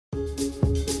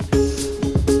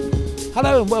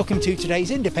Hello and welcome to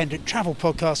today's Independent Travel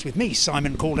Podcast with me,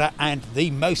 Simon Calder, and the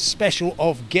most special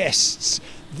of guests,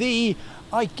 the,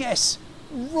 I guess,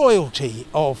 royalty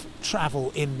of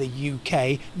travel in the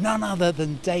UK, none other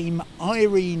than Dame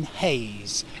Irene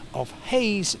Hayes of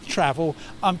Hayes Travel.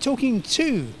 I'm talking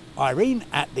to Irene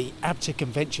at the ABTA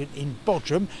convention in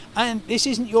Bodrum, and this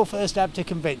isn't your first ABTA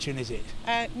convention, is it?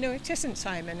 No, it isn't,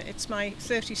 Simon. It's my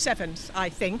 37th, I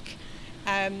think.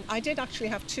 I did actually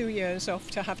have 2 years off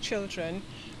to have children,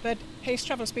 but Hayes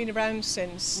Travel's been around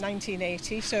since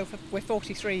 1980, so we're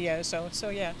 43 years old, so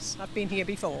yes, I've been here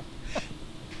before.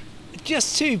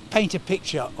 Just to paint a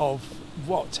picture of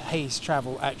what Hayes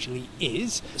Travel actually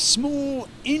is, a small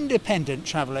independent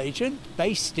travel agent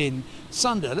based in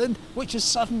Sunderland, which has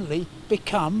suddenly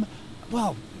become,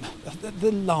 well,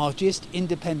 the largest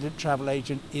independent travel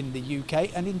agent in the UK,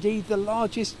 and indeed the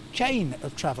largest chain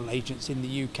of travel agents in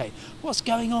the UK. What's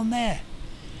going on there?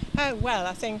 Well,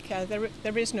 I think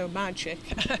there is no magic.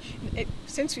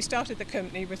 Since we started the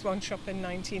company with one shop in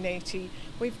 1980,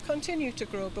 we've continued to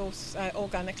grow both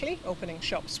organically, opening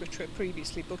shops which were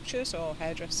previously butchers or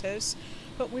hairdressers,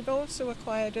 but we've also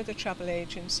acquired other travel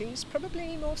agencies,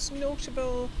 probably most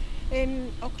notable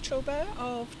in October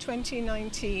of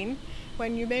 2019,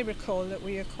 when you may recall that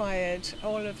we acquired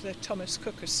all of the Thomas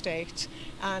Cook estate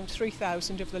and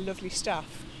 3,000 of the lovely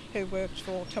staff who worked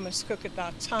for Thomas Cook at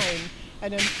that time,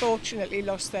 and unfortunately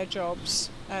lost their jobs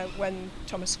when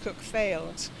Thomas Cook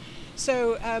failed.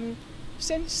 So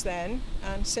since then,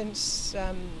 and since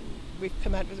we've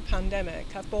come out of the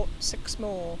pandemic, I've bought 6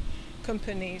 more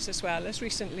companies as well, as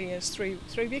recently as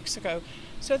three weeks ago.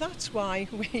 So that's why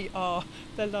we are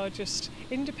the largest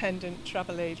independent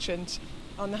travel agent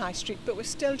on the high street, but we're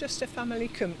still just a family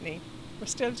company. We're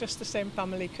still just the same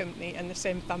family company and the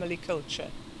same family culture.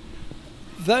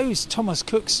 Those Thomas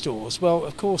Cook stores, well,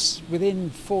 of course, within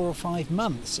 4 or 5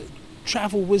 months,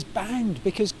 travel was banned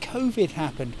because COVID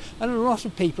happened. And a lot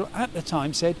of people at the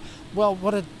time said, well,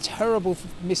 what a terrible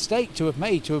mistake to have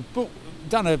made, to have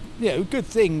done a good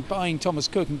thing buying Thomas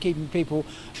Cook and keeping people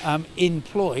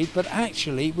employed. But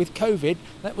actually, with COVID,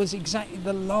 that was exactly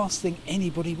the last thing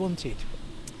anybody wanted.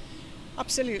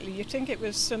 Absolutely. You'd think it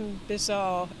was some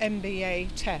bizarre MBA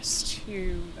test.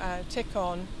 You tick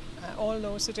on all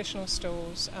those additional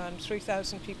stores and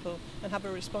 3,000 people and have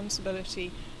a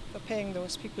responsibility for paying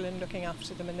those people and looking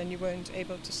after them, and then you weren't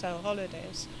able to sell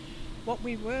holidays. What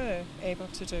we were able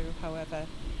to do, however,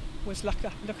 was look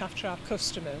after our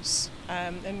customers,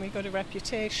 and we got a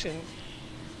reputation,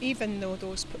 even though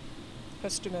those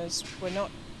customers were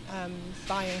not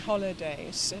buying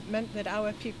holidays. It meant that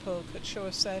our people could show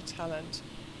us their talent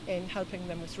in helping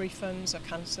them with refunds or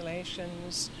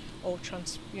cancellations, or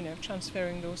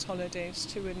transferring those holidays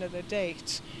to another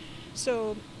date.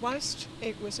 So whilst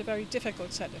it was a very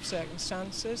difficult set of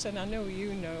circumstances, and I know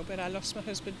you know, but I lost my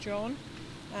husband John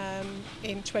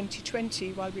in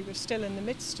 2020 while we were still in the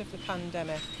midst of the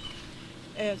pandemic.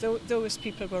 Those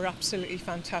people were absolutely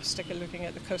fantastic at looking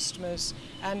at the customers,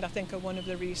 and I think are one of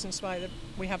the reasons why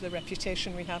we have the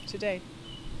reputation we have today.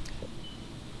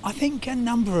 I think a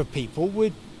number of people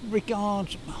would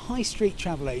regard high street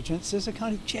travel agents as a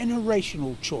kind of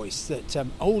generational choice, that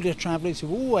older travellers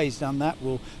who've always done that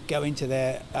will go into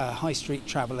their high street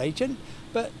travel agent,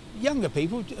 but younger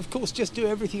people, of course, just do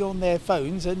everything on their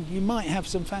phones, and you might have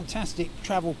some fantastic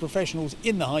travel professionals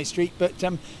in the high street, but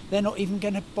they're not even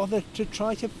going to bother to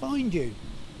try to find you.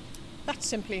 That's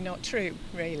simply not true,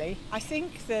 really. I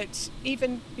think that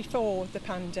even before the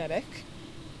pandemic,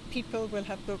 people will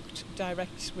have booked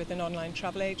direct with an online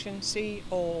travel agency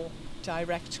or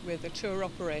direct with a tour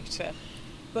operator,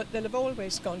 but they'll have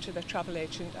always gone to the travel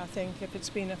agent, I think, if it's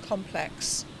been a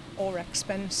complex or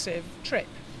expensive trip.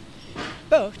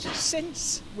 But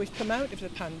since we've come out of the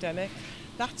pandemic,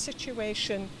 that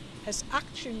situation has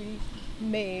actually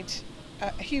made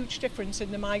a huge difference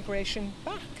in the migration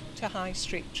back to high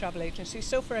street travel agencies.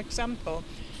 So, for example,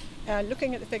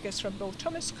 looking at the figures from both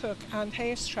Thomas Cook and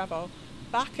Hayes Travel,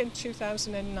 back in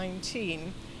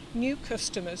 2019, new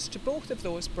customers to both of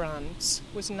those brands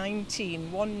was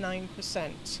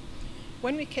 19%.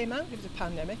 When we came out of the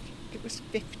pandemic, it was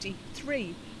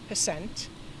 53%.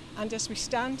 And as we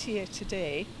stand here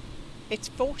today, it's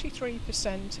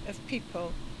 43% of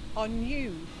people are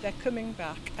new. They're coming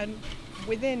back, and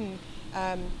within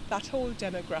that whole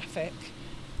demographic,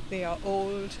 they are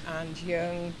old and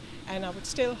young, and I would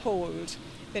still hold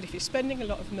that if you're spending a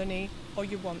lot of money, or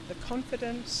you want the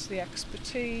confidence, the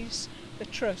expertise, the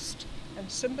trust, and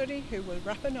somebody who will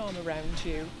wrap an arm around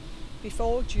you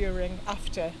before, during,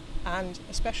 after, and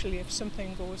especially if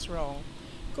something goes wrong,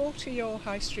 go to your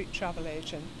high street travel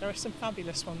agent. There are some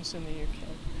fabulous ones in the UK.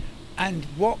 And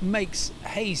what makes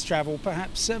Hayes Travel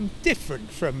perhaps different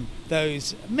from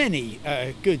those many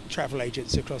good travel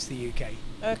agents across the UK?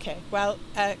 Okay, well,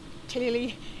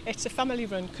 clearly it's a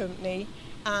family-run company,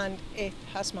 and it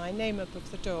has my name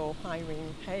above the door,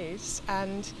 Irene Hayes,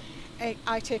 and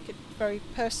I take it very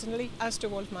personally, as do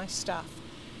all of my staff.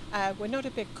 We're not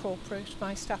a big corporate.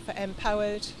 My staff are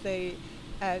empowered. They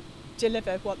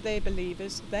deliver what they believe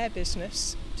is their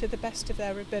business to the best of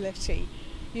their ability,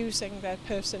 using their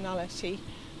personality,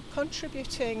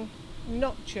 contributing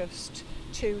not just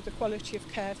to the quality of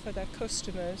care for their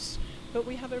customers, but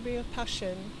we have a real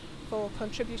passion for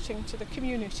contributing to the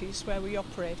communities where we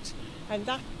operate, and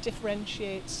that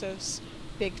differentiates us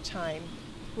big time.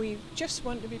 We just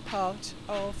want to be part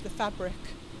of the fabric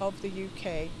of the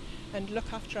UK and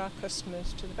look after our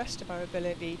customers to the best of our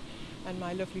ability, and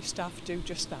my lovely staff do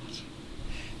just that.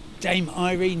 Dame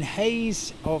Irene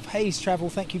Hayes of Hayes Travel,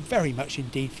 thank you very much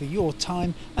indeed for your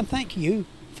time, and thank you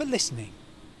for listening.